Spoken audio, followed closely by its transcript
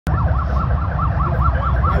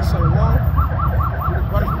Everybody, shalom. Your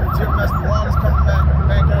brother from the gym, Master Wallace, coming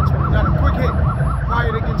back at you. We got a quick hit.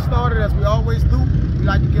 Prior to getting started, as we always do, we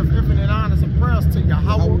like to give infinite honors and prayers to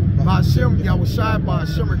Yahweh, Ba'Shem, Yahushai,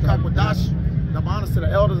 Ba'Shem, and Kakwadash. Give honors to the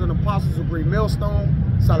elders and apostles who bring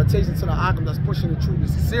millstone. Salutations to the Akim that's pushing the truth and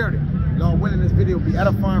sincerity. Lord willing, this video will be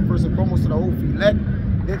edifying first and foremost to the whole elect,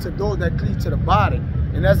 then to those that cleave to the body.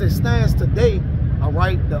 And as it stands today, all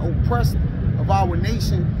right, the oppressed of our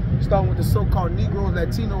nation, starting with the so-called Negroes,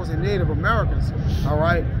 Latinos, and Native Americans, all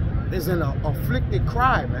right, is in an afflicted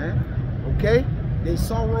cry, man. Okay, their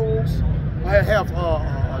sorrows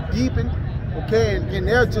have deepened. Okay, and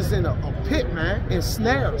they're just in a pit, man, in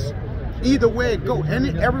snares. Either way it go,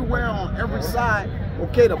 and everywhere on every side,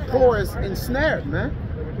 okay, the poor is ensnared, man.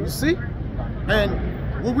 You see?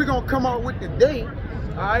 And what we're gonna come out with today,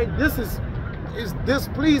 all right, this is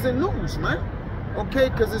displeasing news, man. Okay,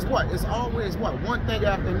 because it's what? It's always what? One thing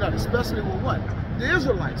after another, especially with what? The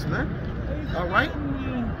Israelites, man. All right?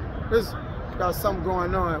 This got something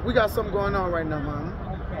going on. We got something going on right now, man.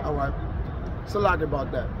 All right. It's a lot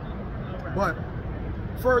about that. But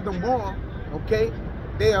furthermore, okay,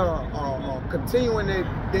 they are continuing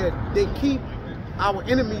they keep our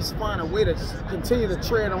enemies find a way to continue to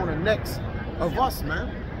tread on the necks of us,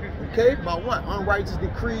 man. Okay, by what? Unrighteous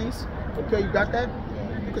decrees. Okay, you got that?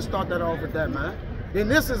 You can start that off with that, man. Then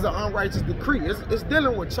this is an unrighteous decree. It's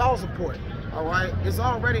dealing with child support. All right, it's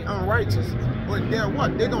already unrighteous, but they're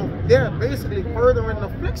what? They're basically furthering the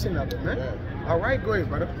affliction of it, man. Yeah. All right, go ahead,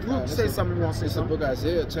 brother. You say something. You want to say something? Book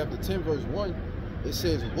Isaiah chapter 10 verse 1. It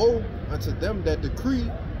says, "Woe unto them that decree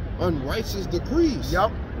unrighteous decrees."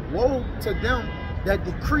 Yup. Woe to them that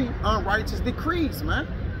decree unrighteous decrees, man.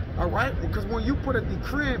 All right, because when you put a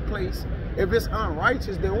decree in place, if it's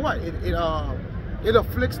unrighteous, then what? It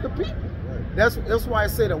afflicts the people. That's why I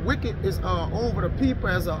say the wicked is over the people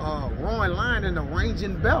as a roaring lion in a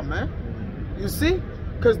raging belt, man. You see?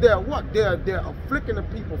 Because they're what? They're afflicting the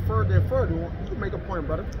people further and further. You can make a point,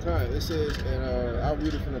 brother. Right. It says, and I'll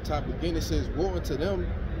read it from the top again. It says, "Woe unto them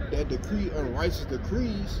that decree unrighteous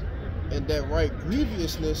decrees, and that write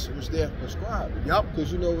grievousness which they have prescribed." Yep.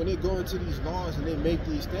 Because you know when they go into these laws and they make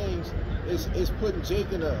these things, it's putting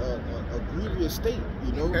Jake in a grievous state.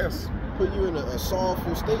 You know. Yes. Put you in a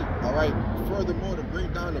sorrowful state. All right. Furthermore, to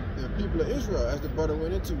break down the people of Israel, as the brother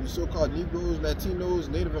went into, the so-called Negroes, Latinos,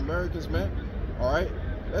 Native Americans, man. All right.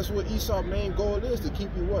 That's what Esau's main goal is, to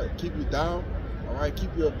keep you what? Keep you down. All right.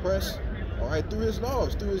 Keep you oppressed. All right. Through his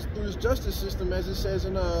laws, through his justice system, as it says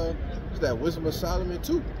in that Wisdom of Solomon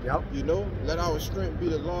 2. Yep. You know, let our strength be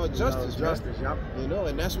the law of justice. Justice. Yep. You know,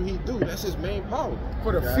 and that's what he do. That's his main power.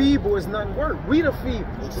 For the feeble is nothing work. We the feeble.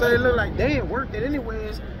 Exactly. So they look like they ain't worked it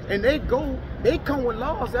anyways. And they come with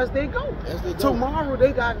laws as they go. Tomorrow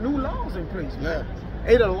they got new laws in place, man. Yeah.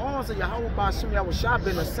 Hey, the laws of Yahweh Ba'Shem Yahushai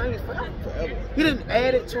been the same forever. He didn't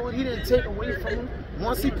add it to it. He didn't take away from him.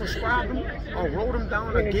 Once he prescribed them or wrote them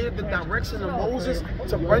down or gave the direction of Moses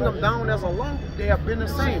to bring them down as a law, they have been the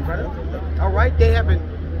same, brother. All right, they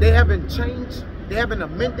haven't changed. They haven't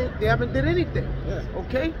amended. They haven't did anything. Yeah.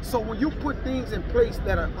 Okay, so when you put things in place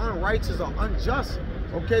that are unrighteous or unjust,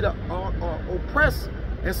 okay, to oppress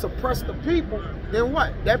and suppress the people, then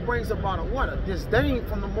what? That brings about a disdain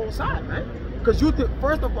from the Most High, man. Because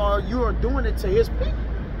first of all, you are doing it to His people.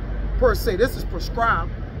 Per se, this is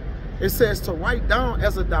prescribed. It says to write down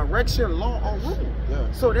as a direction, law, or rule.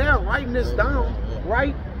 Yeah. So they're writing this down,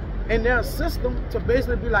 right, in their system to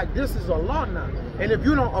basically be like, this is a law now. And if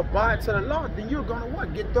you don't abide to the law, then you're gonna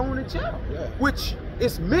what? Get thrown in jail. Yeah. Which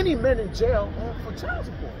is many men in jail for child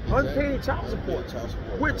support, unpaid child support.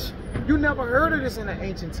 Which you never heard of this in the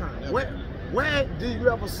ancient time. Where did you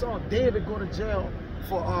ever saw David go to jail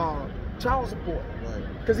for child support?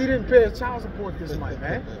 Because he didn't pay his child support this month,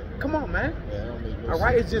 man. Come on, man. All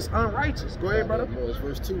right, it's just unrighteous. Go ahead, brother. No, it's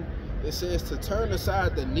verse 2. It says to turn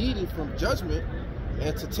aside the needy from judgment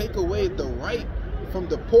and to take away the right from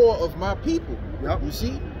the poor of my people. Yep. You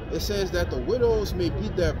see, it says that the widows may be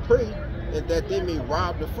their prey and that they may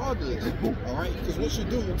rob the fatherless. All right, because what you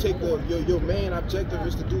do, you take your main objective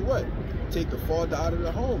is to do what? Take the father out of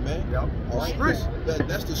the home, man. Yep. All right,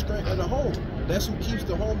 that's the strength of the home. That's who keeps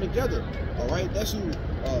the home together. All right, that's who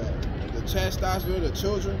the chastiser of the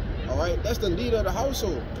children. All right, that's the leader of the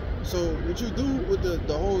household. So what you do with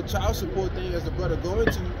the whole child support thing, as the brother go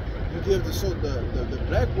into, you give the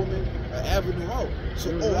black woman an avenue out.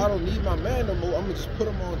 So I don't need my man no more. I'm gonna just put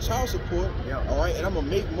him on child support. Yep. All right, and I'm gonna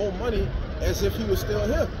make more money as if he was still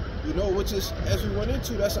here. You know, which is, as we went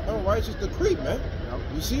into, that's an unrighteous decree, man. Yep.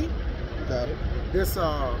 You see? Got it. This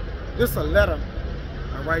a letter,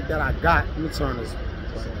 all right, that I got. Let me turn the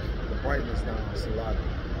brightness down. It's a lot.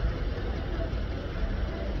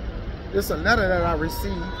 it's a letter that I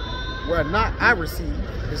received. Well, not I received.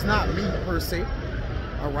 It's not me per se.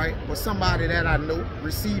 All right, but somebody that I know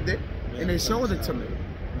received it, and they showed it to me.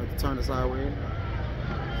 Let me turn this sideways.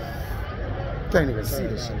 Can't even see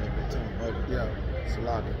this shit. Yeah, it's a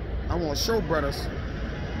lot. I want to show brothers,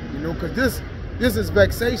 you know, because this is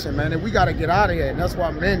vexation, man, and we got to get out of here, and that's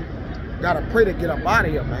why men got to pray to get up out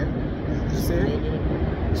of here, man. You see it?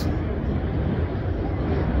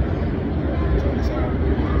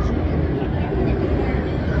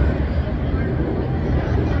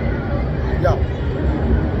 Yo,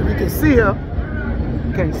 if you can see her,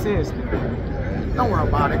 you can't see it still. Don't worry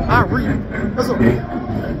about it. I read it. That's okay.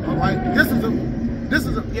 All right. This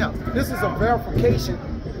is a verification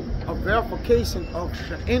of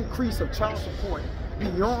the increase of child support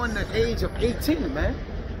beyond the age of 18, man.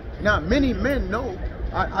 Now, many men know.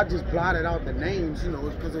 I just blotted out the names, you know,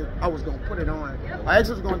 because I was gonna put it on. I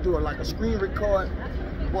actually was gonna do it like a screen record,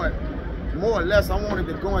 but more or less, I wanted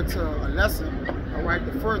to go into a lesson, all right,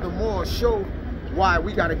 to furthermore show why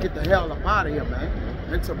we got to get the hell up out of here, man,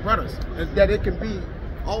 and to brothers, and that it can be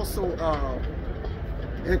also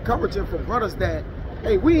encouraging for brothers that,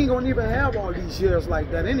 hey, we ain't gonna even have all these years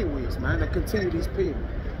like that anyways, man, to continue these payments.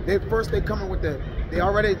 They coming with they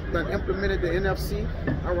already done implemented the NFC,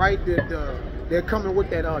 all right, they're coming with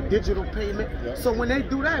that digital payment. Yep. So when they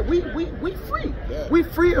do that, we free. Yeah. We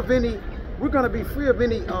free of any. We're gonna be free of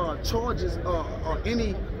any charges or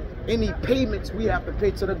any payments we have to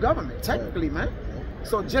pay to the government. Technically, man.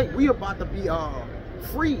 So Jake, we about to be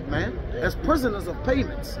freed, man, as prisoners of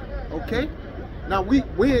payments. Okay. Now we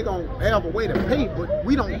ain't gonna have a way to pay, but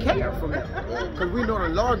we don't care from that because we know the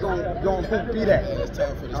Lord gonna be that.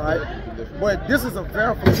 All right. But this is a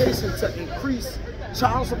verification to increase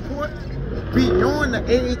child support beyond the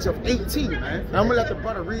age of 18, man. Now I'm gonna let the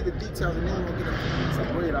brother read the details and then we're gonna get some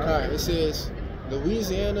grade. All right. It says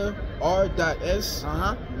Louisiana R.S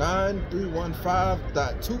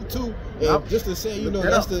 9315.22. And just to say, you know,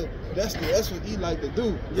 that's the S what he like to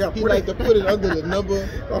do. Yeah, he like to put it under the number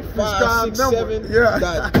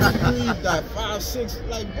 567.23.56.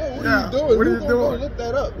 Like, bro, what are you doing? What are you doing? Look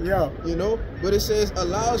that up. Yeah. You know, but it says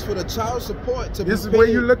allows for the child support to be paid. This is where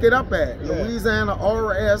you look it up at. Yeah. Louisiana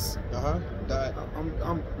RS. I'm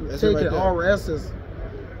taking RS as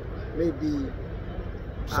maybe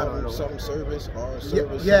some service or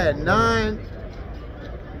service. Yeah,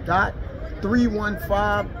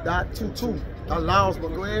 9.315.22 allows,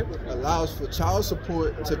 but go ahead. Allows for child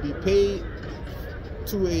support to be paid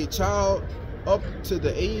to a child up to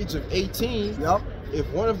the age of 18. Yep. If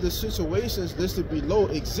one of the situations listed below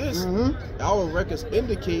exists, our records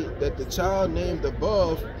indicate that the child named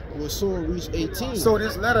above will soon reach 18. So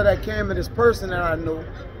this letter that came to this person that I know,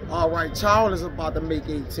 all right, child is about to make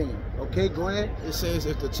 18. Okay, go ahead. It says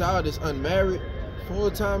if the child is unmarried,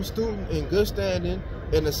 full-time student in good standing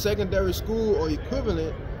in a secondary school or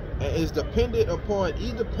equivalent, and is dependent upon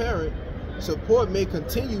either parent, support may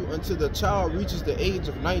continue until the child reaches the age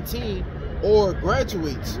of 19 or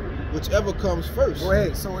graduates, whichever comes first. Go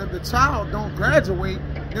ahead. So if the child don't graduate,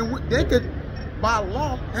 then they could, by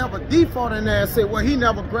law, have a default in there and say, well, he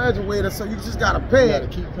never graduated, so you just got to pay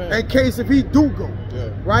it in case if he do go.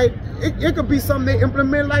 Yeah. Right? It could be something they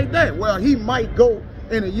implement like that. Well, he might go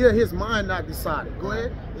in a year, his mind not decided. Go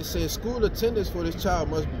ahead. It says school attendance for this child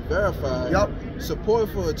must be verified. Yep. Support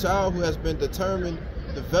for a child who has been determined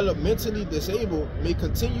developmentally disabled may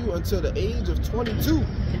continue until the age of 22,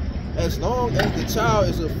 as long as the child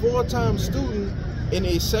is a full-time student in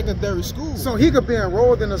a secondary school. So he could be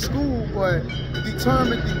enrolled in a school, but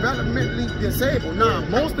determined developmentally disabled. Now,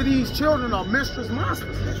 most of these children are mistress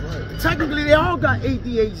monsters. That's right. Technically, they all got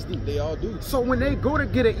ADHD. They all do. So when they go to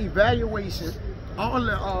get an evaluation, all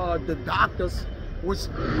the doctors, which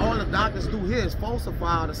all the doctors do here is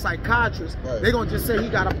falsify, the psychiatrist, they're going to just say he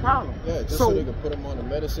got a problem. Yeah, just so they can put him on the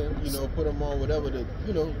medicine, you know, put him on whatever to,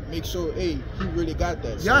 you know, make sure, hey, he really got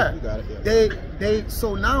that. So yeah, you got it. Yeah.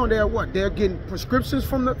 So now they're what? They're getting prescriptions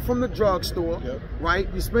from the drugstore, right?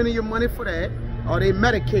 You're spending your money for that. Or they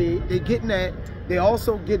Medicaid, they getting that. They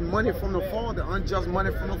also get money from the father, unjust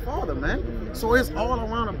money from the father, man. So it's all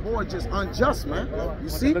around the board just unjust, man. You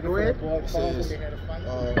see? Go ahead. It says,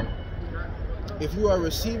 if you are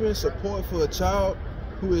receiving support for a child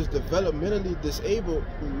who is developmentally disabled,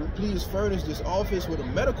 please furnish this office with a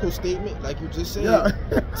medical statement, like you just said,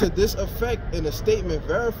 to this effect, and a statement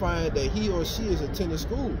verifying that he or she is attending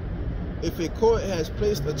school. If a court has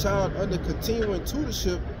placed a child under continuing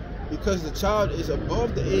tutorship because the child is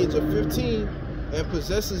above the age of 15 and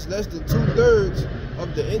possesses less than 2/3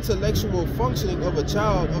 of the intellectual functioning of a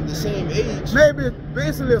child of the same age. Maybe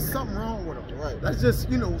basically there's something wrong with him. Right. Let's just,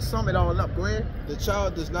 you know, sum it all up. Go ahead. The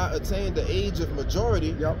child does not attain the age of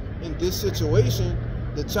majority. Yep. In this situation,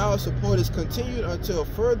 the child support is continued until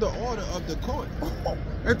further order of the court.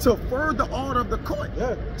 Until further order of the court.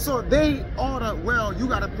 Yeah. So they order, well, you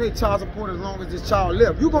got to pay child support as long as this child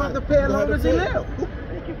lives. You're going to have to pay as long as he lives.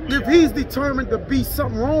 If he's determined to be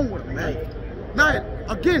something wrong with him, man. Now,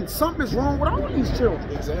 again, something is wrong with all these children.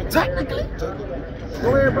 Exactly. Technically.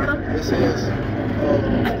 Go ahead, brother. It says,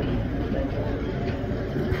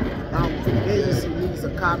 our agency needs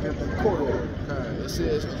a copy of the court order. it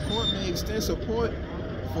says, a court may extend support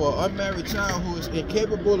for an unmarried child who is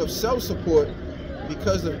incapable of self-support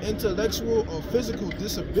because of intellectual or physical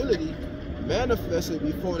disability manifested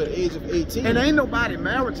before the age of 18. And ain't nobody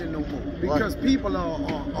marrying no more because people are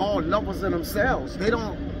all lovers in themselves. They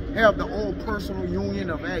don't have the old personal union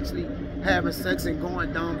of actually having sex and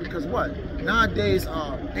going down because what? Nowadays,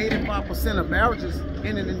 85% of marriages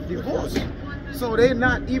ending in divorce. So they're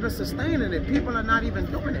not even sustaining it. People are not even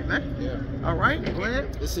doing it, man. Yeah. All right, go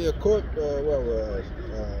ahead. They say a court,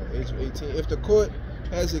 age of 18. If the court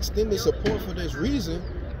has extended support for this reason,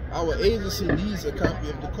 our agency needs a copy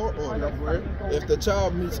of the court order. If the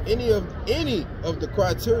child meets any of the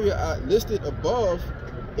criteria listed above,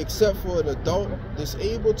 except for an adult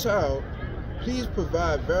disabled child, please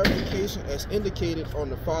provide verification as indicated on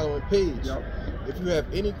the following page. Yep. If you have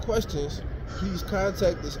any questions, please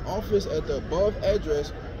contact this office at the above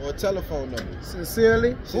address or telephone number.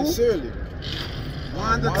 Sincerely. Sincerely.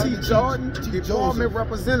 Wanda T. Jordan, Department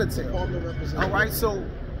Representative. All right, so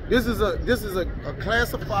this is a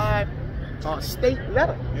classified state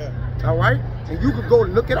letter. Yeah. All right, and you can go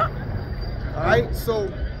look it up. All right, so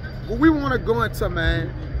what we want to go into,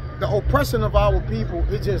 man, the oppression of our people.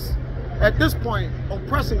 It just, at this point,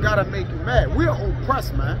 oppression gotta make you mad. We're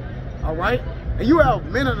oppressed, man. All right, and you have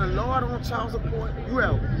men of the Lord on child support. You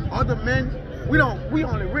have other men. We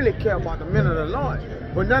only really care about the men of the Lord.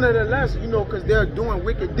 But nonetheless, you know, because they're doing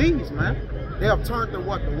wicked deeds, man. They have turned the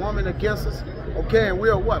woman against us. Okay, and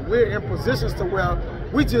we're what? We're in positions to where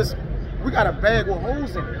we got a bag with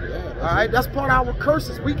holes in it. Yeah, all right, that's part of our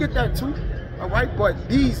curses. We get that too. All right, but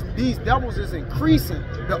these devils is increasing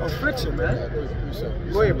the affliction, man.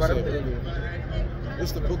 Go ahead, brother.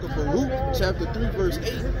 It's the book of Baruch, chapter 3, verse 8.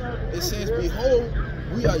 It says, behold,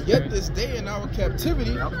 we are yet this day in our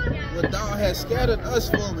captivity, where thou hast scattered us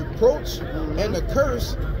for reproach and a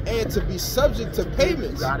curse, and to be subject to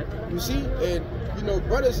payments. Got it. You see, and you know,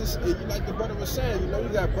 brothers, like the brother was saying, you know, you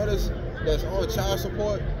got brothers that's on child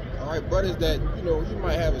support. All right, brothers that, you know, you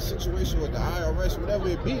might have a situation with the IRS, whatever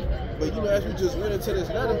it be, but you know, as we just went into this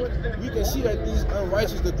letter, we can see that these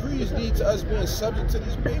unrighteous decrees lead to us being subject to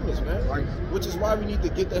these payments, man. Right. Which is why we need to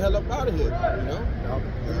get the hell up out of here, you know?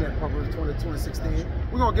 Isn't that Proverbs 20:16?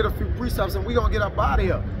 We're gonna get a few precepts and we're gonna get up out of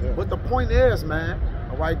here. Yeah. But the point is, man,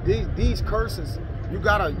 all right, these curses, you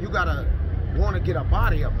gotta want to get up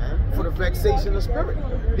out of here, man, for the vexation of spirit.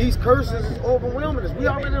 These curses is overwhelming us. We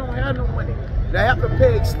already don't have no money. They have to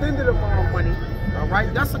pay extended amount of money. All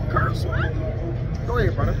right, that's a curse, man. Go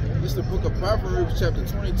ahead, brother. It's the book of Proverbs, chapter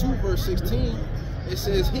 22, verse 16. It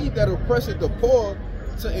says, he that oppresseth the poor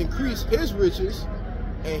to increase his riches,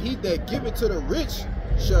 and he that giveth to the rich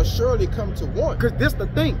shall surely come to want. Because this the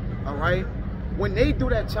thing, all right? When they do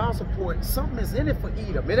that child support, something is in it for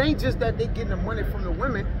Edom. It ain't just that they getting the money from the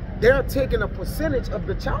women. They're taking a percentage of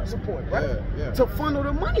the child support, right? Yeah. To funnel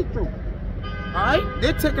the money through. All right?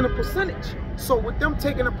 They're taking a percentage. So with them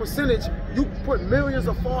taking a percentage, you put millions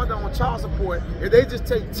of fathers on child support. If they just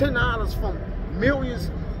take $10 from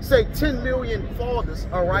millions, say 10 million fathers,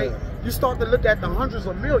 all right? You start to look at the hundreds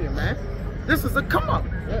of million, man. This is a come up.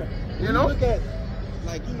 Yeah. You know? Look at,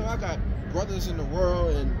 like, you know, I got brothers in the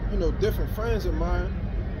world and, you know, different friends of mine.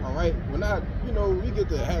 All right. When you know, we get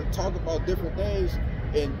to talk about different things,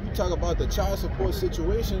 and you talk about the child support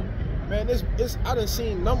situation, man, I done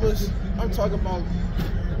seen numbers. I'm talking about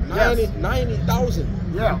 90,000.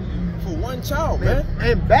 Yeah. For one child, man.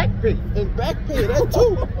 And back pay. And back pay, that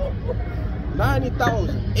too.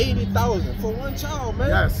 90,000, 80,000 for one child, man.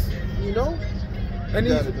 Yes. You know? And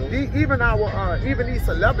even these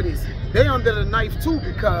celebrities, they under the knife too,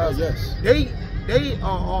 because they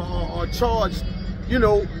are charged, you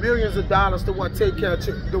know, millions of dollars to take care of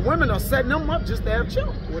children. The women are setting them up just to have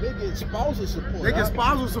children. Well, they get spousal support. They get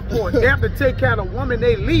spousal support. They have to take care of the woman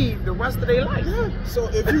they leave the rest of their life. Yeah. So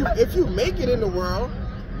if you make it in the world,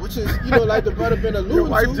 which is, you know, like the brother been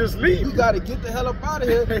alluding to, just leave. You got to get the hell up out of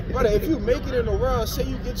here. Brother, if you make it in the world, say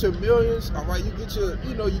you get your millions, all right, you get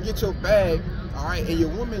your bag, all right, and your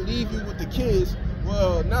woman leave you with the kids,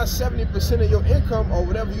 well, now 70% of your income or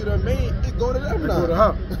whatever you done made, it go to them now. Go to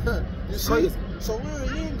her. You see? So really,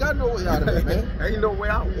 you ain't got no way out of it, man. Ain't no way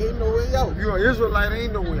out. Ain't no way out. If you're an Israelite,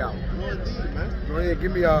 ain't no way out. No, indeed, man. Go ahead,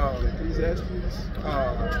 give me Ecclesiastes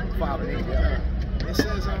 5 and 8. Yeah. It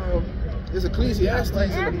says, there's Ecclesiastes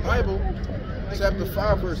in the Bible, chapter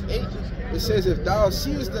 5, verse 8. It says, if thou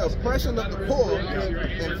seest the oppression of the poor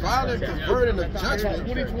and violent perverting of judgment.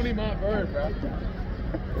 2020 my bird, bro.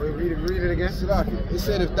 Read it again. It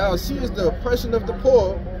said, if thou seest the oppression of the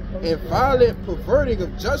poor and violent perverting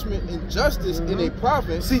of judgment and justice in a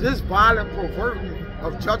province. See, this violent perverting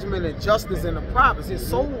of judgment and justice in the province, his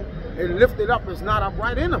soul and lifted up is not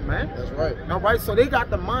upright in them, man. That's right. All right, so they got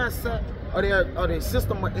the mindset of their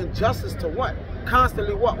system of injustice to what?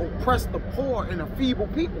 Constantly what? Oppress the poor and the feeble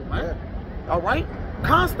people, man. Yeah. All right?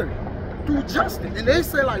 Constantly. Through justice. And they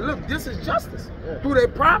say like, look, this is justice. Yeah. Through their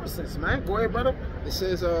provinces, man. Go ahead, brother. It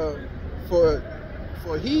says,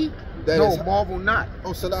 for he that no, is... No, marvel not. Oh,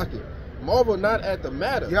 Salaki. Marvel not at the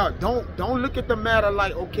matter. Yeah, don't look at the matter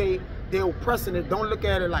like, okay, they're oppressing it. Don't look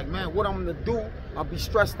at it like, man, what I'm going to do, I'll be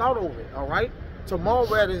stressed out over it, all right? To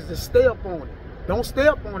marvel at it is to stay up on it. Don't stay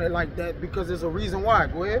up on it like that because there's a reason why.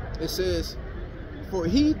 Go ahead. It says, for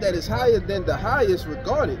he that is higher than the highest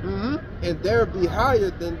regarded, and there be higher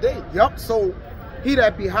than they. Yep, so he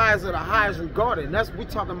that be highest of the highest regarded, and that's we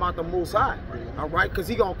talking about the Most High, all right? Because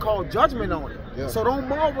he going to call judgment on it. Yeah. So don't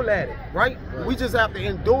marvel at it, right? We just have to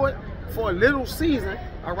endure it for a little season,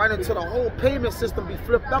 all right, until the whole payment system be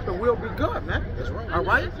flipped up and we'll be good, man. That's right. All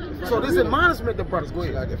right? So this admonishment, the brothers, go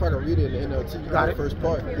ahead. Like if I can read it in the NLT, the first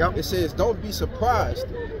part. Yep. It says, don't be surprised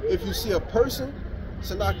if you see a person,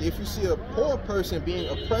 Salaki, if you see a poor person being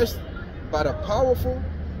oppressed by the powerful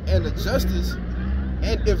and the justice,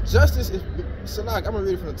 and if justice is, Salaki, I'm going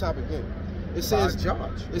to read it from the top again. It says,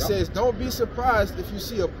 says, don't be surprised if you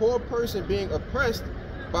see a poor person being oppressed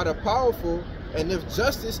by the powerful, and if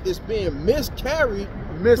justice is being miscarried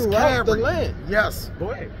throughout the land. Yes,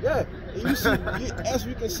 go ahead. Yeah, and you see, as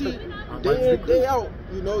we can see, day in, day out,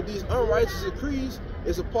 you know, these unrighteous decrees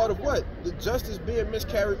is a part of what? The justice being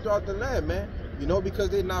miscarried throughout the land, man. You know, because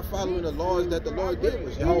they're not following the laws that the Lord gave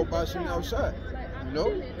us. Yahweh Bashim outside. You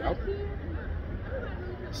know? Yep.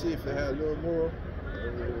 See if they had a little more.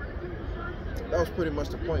 That was pretty much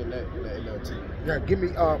the point in that NLT. Yeah, give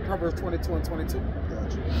me Proverbs 22 and 22.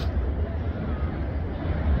 Gotcha.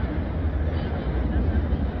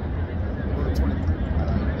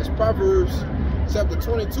 It's Proverbs chapter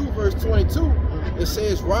 22, verse 22. It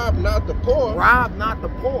says, rob not the poor. Rob not the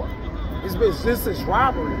poor. This is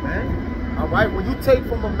robbery, man. All right? When you take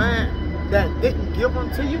from a man that didn't give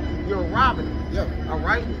unto you, you're robbing him. Yeah. All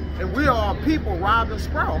right? And we are a people robbed and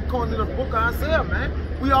sprout. According to the book of Isaiah, man.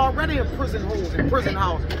 We already in prison holes, in prison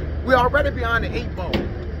houses. We already behind the 8 ball.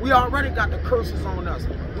 We already got the curses on us.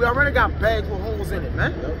 We already got bags with holes in it,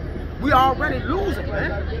 man. Yep. We already losing,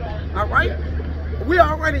 man. All right? We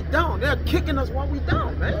already down. They're kicking us while we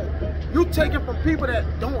down, man. You take it from people that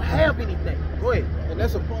don't have anything. Go ahead. And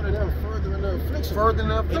that's a part of them furthering the affliction. Furthering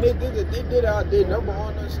the affliction. And they did out their number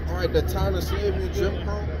on us, all right, the time of slavery, Jim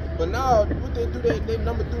Crow. But now, what they do, they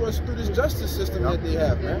number through us through this justice system that they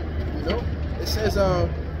have, man. You know? It says,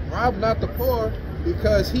 rob not the poor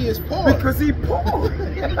because he is poor. Because he poor.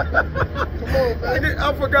 Come on, man.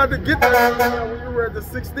 I forgot to get that when you read the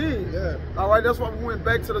 16. Yeah. All right, that's why we went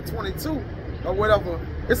back to the 22. Or whatever.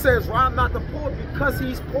 It says, rob not the poor because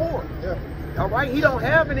he's poor. Yeah. All right? He don't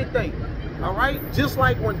have anything. All right? Just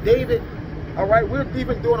like when David, all right, we're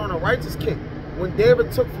even doing on a righteous kick. When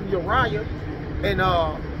David took from Uriah and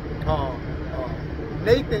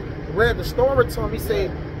Nathan read the story to him, he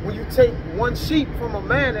said, when you take one sheep from a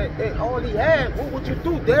man that all he had, what would you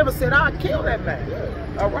do? David said, I'll kill that man.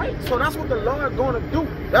 Yeah. All right? So that's what the Lord going to do.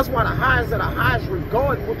 That's why the highest of the highest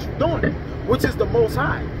regard what you're doing, which is the Most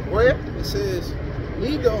High. Go ahead. It says,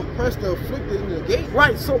 need to oppress the afflicted in the gate.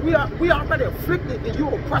 Right, so we already afflicted and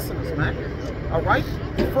you're oppressing us, man. All right?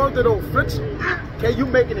 You further the affliction. Okay, you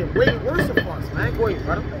making it way worse for us, man. Go ahead,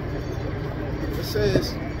 brother. It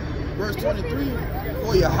says, verse 23,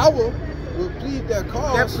 for Yahweh will plead their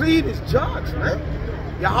cause. That plead is judge, man.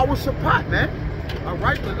 Yahweh Shabbat, man. All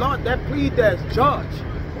right, the Lord, that plead as judge.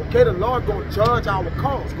 Okay, the Lord gonna judge our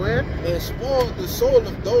cause. Go ahead. And spoil the soul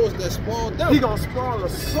of those that spoil them. He gonna spoil the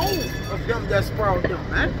soul of them that spoil them,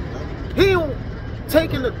 man. He don't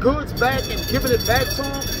taking the goods back and giving it back to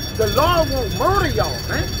them. The Lord won't murder y'all,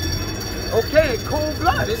 man. Okay, in cold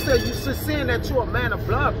blood. It says you sin that you're a man of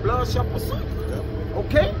blood, blood shall pursue you.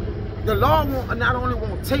 Okay? The Lord not only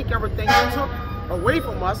won't take everything you took away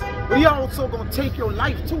from us, but he also gonna take your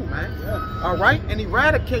life too, man. Yeah. All right, and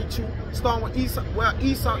eradicate you, starting with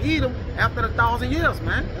Esau, Edom after the 1,000 years,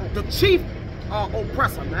 man. The chief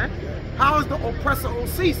oppressor, man. How is the oppressor gonna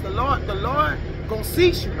cease? The Lord gonna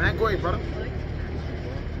cease you, man. Go ahead, brother.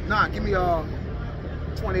 Nah, give me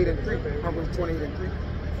 28 and 3. Proverbs 28 and 3.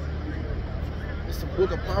 It's the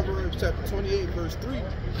book of Proverbs, chapter 28, verse 3.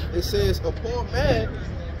 It says, a poor man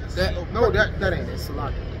that... No, that ain't it. It's a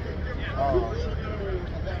lot.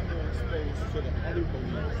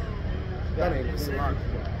 That ain't it. It's a lot.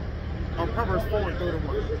 Proverbs 4 and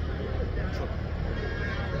 31.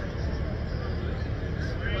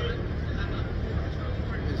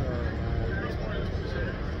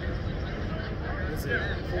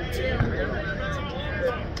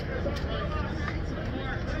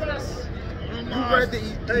 You read the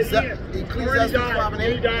Ecclesiastes 5 and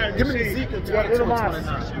 8? Give me Ezekiel 22 and 29.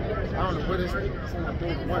 I don't know what is it.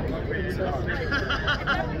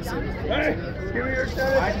 Hey, give me your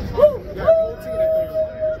status. Woo! Yeah, 14 and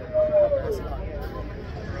 31.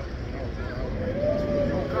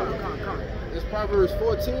 Come. It's Proverbs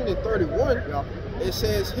 14 and 31. Yeah. It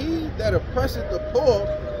says, he that oppresseth the poor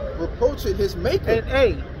reproacheth his maker. And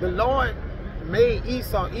hey, the Lord made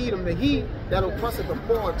Esau Edom, the he that oppresseth the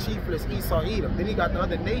poor, chiefless Esau Edom. Then he got the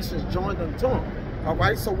other nations joined unto him. All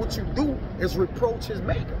right, so what you do is reproach his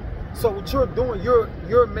maker. So what you're doing,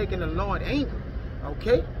 you're making the Lord angry.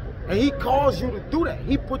 Okay, and he calls you to do that.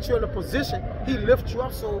 He put you in a position. He lifts you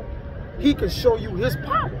up so he can show you his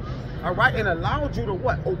power. All right, and allowed you to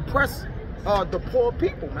what? Oppress the poor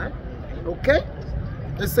people, man. Okay.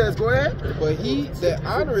 It says, go ahead. But he that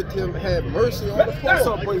honoreth him had mercy on the poor.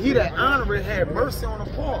 So, but he that honoreth had mercy on the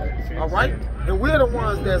poor. All right, and we're the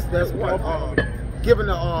ones that's what giving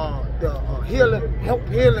the healing, help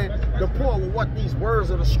healing the poor with what these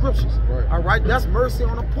words of the scriptures. Right. All right, that's mercy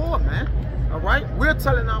on the poor, man. All right, we're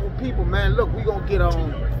telling our people, man, look, we gonna get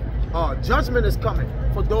judgment is coming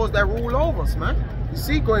for those that rule over us, man. You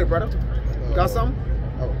see, go ahead, brother. You got something?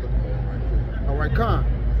 All right, Con.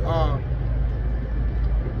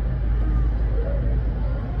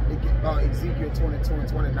 Ezekiel 22 and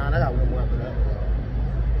 29. I got one more after that.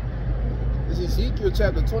 It's Ezekiel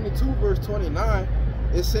chapter 22, verse 29.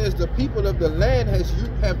 It says, the people of the land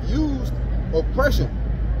have used oppression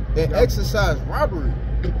and exercised robbery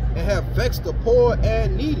and have vexed the poor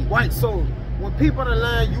and needy. Right, so when people in the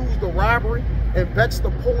land use the robbery and vex the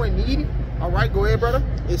poor and needy, all right, go ahead, brother.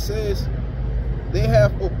 It says they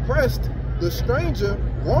have oppressed the stranger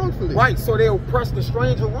wrongfully. Right, so they oppress the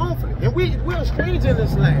stranger wrongfully. And we're a stranger in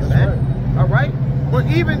this land, man. All right? But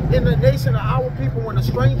even in the nation of our people, when a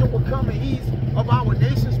stranger will come and he's of our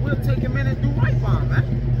nations, we'll take him in and do right by him,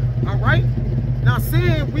 man. All right? Now,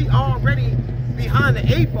 seeing we already behind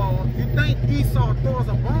the 8 ball, you think Esau throws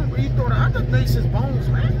a bone, but he throw the other nation's bones,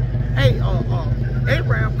 man. Hey,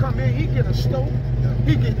 Abraham come in, he get a stove,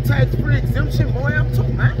 he get tax-free exemption, Moab too,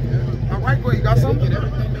 man. All right, go ahead, you got something? They get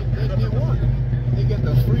everything they want. They get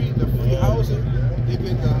the free housing, they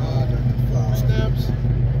get the food stamps.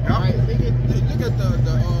 Right? Look at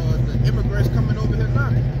the immigrants coming over here now.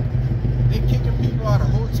 They kicking people out of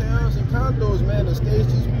hotels and condos, man, to stage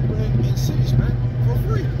these people in cities, man, for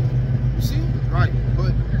free. You see? Right.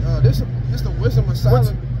 But this the wisdom of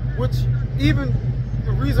Solomon. Which even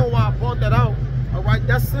the reason why I brought that out, all right,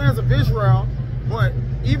 that's sins of Israel. But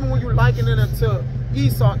even when you liken it to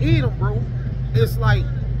Esau, Edom, bro, it's like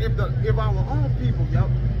if our own people,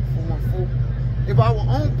 if our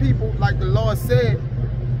own people, like the Lord said,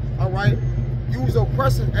 all right, use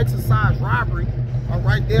oppression, exercise robbery, all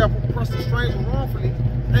right, they have oppressed the stranger wrongfully.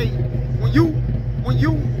 Hey, when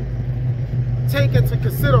you take into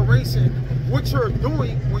consideration what you're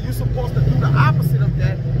doing, when you're supposed to do the opposite of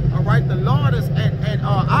that, all right, the Lord is at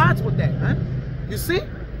odds with that, man. You see?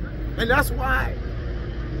 And that's why,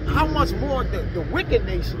 how much more the wicked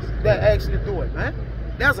nations that actually do it, man.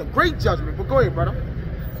 That's a great judgment. But go ahead, brother.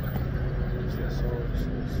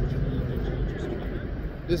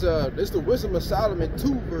 This the wisdom of Solomon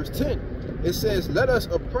 2, verse 10. It says, let us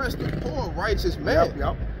oppress the poor righteous man.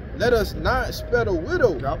 Yep. Let us not spare the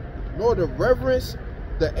widow, nor the reverence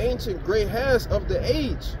the ancient gray hairs of the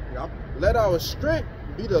age. Let our strength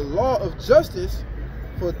be the law of justice,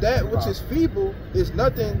 for that which is feeble is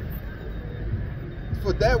nothing.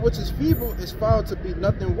 For that which is feeble is found to be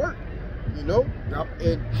nothing work. You know?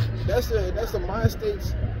 And that's the mind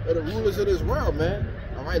states of the rulers of this world, man.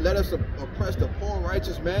 All right, let us oppress the poor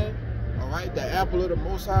righteous man. All right, the apple of the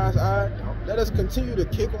Most High's eye. Let us continue to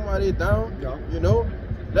kick them while they're down. You know,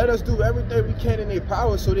 let us do everything we can in their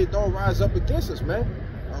power so they don't rise up against us, man.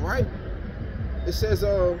 All right. It says,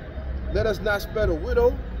 let us not spare the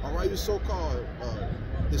widow. All right, you so-called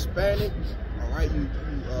Hispanic. All right, you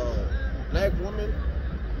black woman.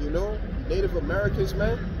 You know, Native Americans,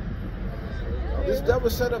 man. This devil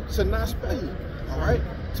set up to not spare you. All right,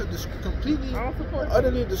 to completely,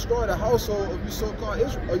 utterly destroy the household of you so-called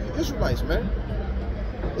Israelites, man.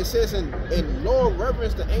 It says in Lord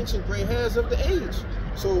reverence the ancient gray hairs of the age.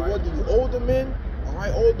 So whether you older men, all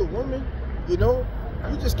right, older women, you know,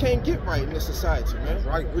 you just can't get right in this society, man.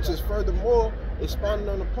 Right. Which is furthermore expounding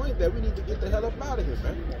on the point that we need to get the hell up out of here,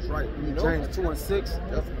 man. That's right. James 2:6.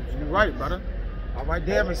 You're right, brother. All right,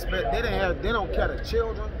 they don't care the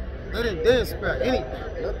children. They didn't spare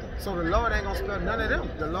anything. So the Lord ain't gonna spare none of them.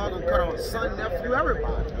 The Lord gonna cut off son, nephew,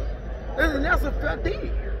 everybody. And that's a fair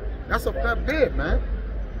deed. That's a fair bid, man.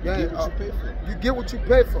 You get what you pay for. You get what you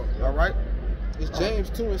pay for. All right. It's James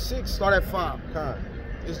 2:6. Start at 5.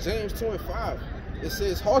 It's James 2:5. It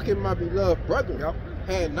says, "Hearken, my beloved brethren,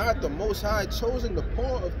 had not the Most High chosen the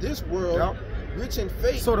poor of this world, rich in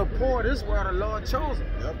faith." So the poor of this world, the Lord chosen.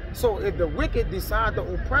 So if the wicked decide to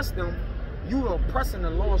oppress them, you are oppressing the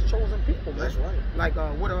Lord's chosen people, man. That's right. Like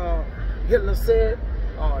what Hitler said,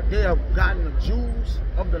 they have gotten the Jews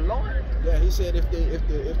of the Lord. Yeah, he said if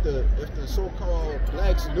the so-called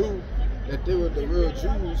blacks knew that they were the real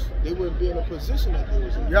Jews, they wouldn't be in a position that they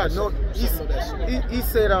was in. Yeah, no, he said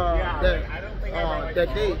that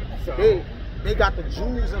they got the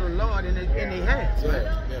Jews of the Lord in their hands, man.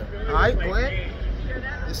 All right, go ahead.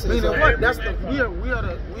 Meaning what? That's we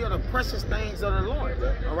are the precious things of the Lord.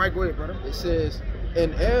 All right, go ahead, brother. It says,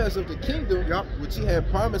 "And heirs of the kingdom, which He had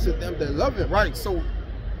promised to them that love Him." Right. So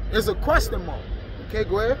it's a question mark. Okay,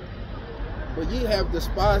 go ahead. "But ye have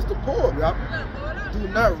despised the poor." "Do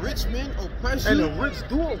not rich men oppress you?" And the rich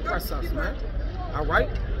do oppress us, man. All right,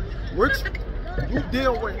 rich, you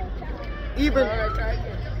deal with even.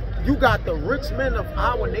 You got the rich men of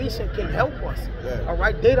our nation can help us. All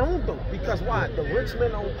right, they don't though, because why? The rich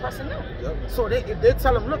men are oppressing them. So if they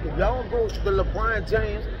tell them, look, if y'all go to LeBron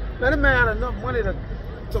James, man, that man had enough money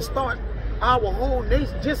to start our whole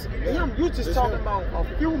nation. Just him, you just talking about a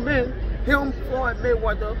few men, him, Floyd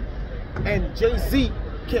Mayweather, and Jay-Z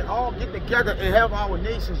can all get together and have our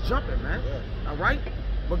nations jumping, man. All right,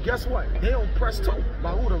 but guess what? They oppressed too.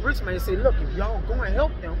 By who the rich man say, look, if y'all go and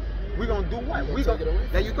help them, we gonna do what? We gonna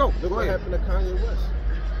there you go. Look what happened to Kanye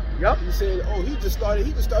West. He said, oh, he just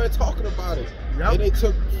started talking about it. And they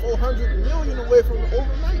took 400 million away from him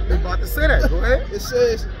overnight. They about to say that. Go ahead. It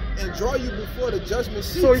says, "And draw you before the judgment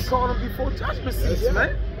seats." So he called them before judgment seats,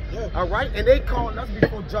 man. All right, and they calling us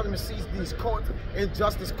before judgment seats, these courts,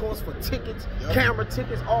 injustice courts for tickets, camera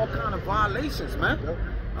tickets, all kind of violations, man.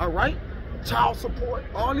 All right, child support,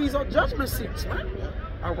 all these are judgment seats, man.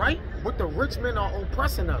 All right, but the rich men are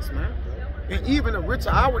oppressing us, man. And even the rich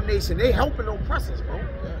of our nation, they helping oppress us, bro.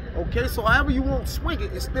 Okay, so however you won't swing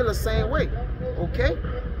it, it's still the same way. Okay?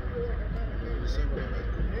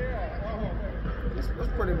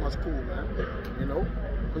 That's pretty much cool, man. You know?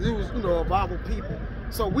 Because it was, you know, of our people.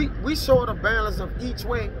 So we show the balance of each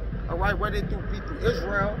way, all right, whether it be through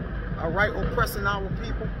Israel, all right, oppressing our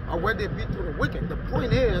people, or whether it be through the wicked. The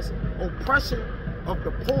point is, oppression of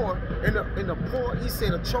the poor, and the poor, he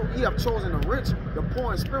said, he have chosen the rich, the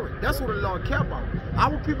poor in spirit. That's what the Lord care about.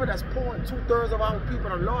 Our people that's poor, and 2/3 of our people,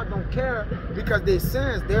 the Lord don't care because their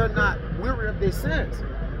sins, they're not weary of their sins.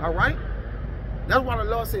 All right? That's why the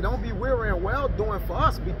Lord said, don't be weary and well doing for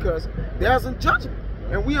us, because there's a judgment.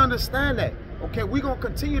 And we understand that. Okay, we're going to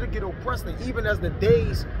continue to get oppressed, and even as the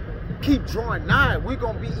days keep drawing nigh, we're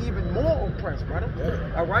going to be even more oppressed, brother.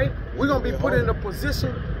 All right? We're going to be put in a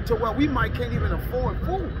position to where we can't even afford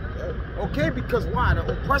food. Okay? Because why? The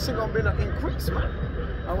oppression going to be an increase, man.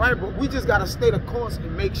 All right? But we just got to stay the course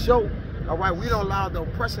and make sure, all right, we don't allow the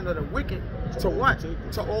oppression of the wicked to what?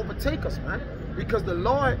 To overtake us, man. Because the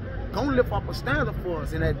Lord going to lift up a standard for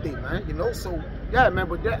us in that day, man. You know? So, yeah, man.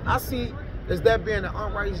 But that I see as that being an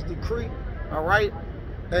unrighteous decree, all right?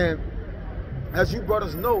 And as you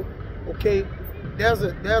brothers know, okay, there's a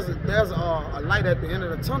light at the end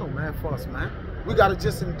of the tunnel, man, for us, man. We gotta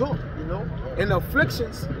just endure, you know. And the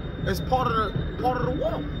afflictions is part of the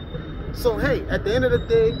walk. So hey, at the end of the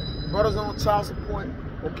day, brothers on child support,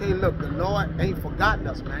 okay, look, the Lord ain't forgotten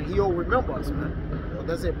us, man. He'll remember us, man. But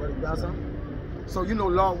that's it, buddy. You got something? So you know,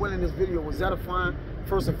 Lord willing, this video was edifying.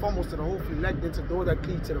 First and foremost, to the hopefully Lengthen, to door that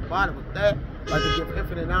cleave to the body. With that, I'd like to give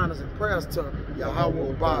infinite honors and prayers to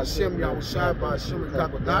Yahweh, Ba'Hashem, Yahweh Shai, Ba'Hashem, and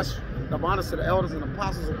Kakodash. Give honors to the elders and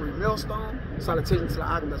apostles of Great Millstone. Salutations to the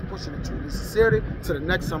Agam that's pushing the truth and sincerity. To the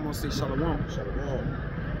next time, I'm going to say Shalom. Shalom.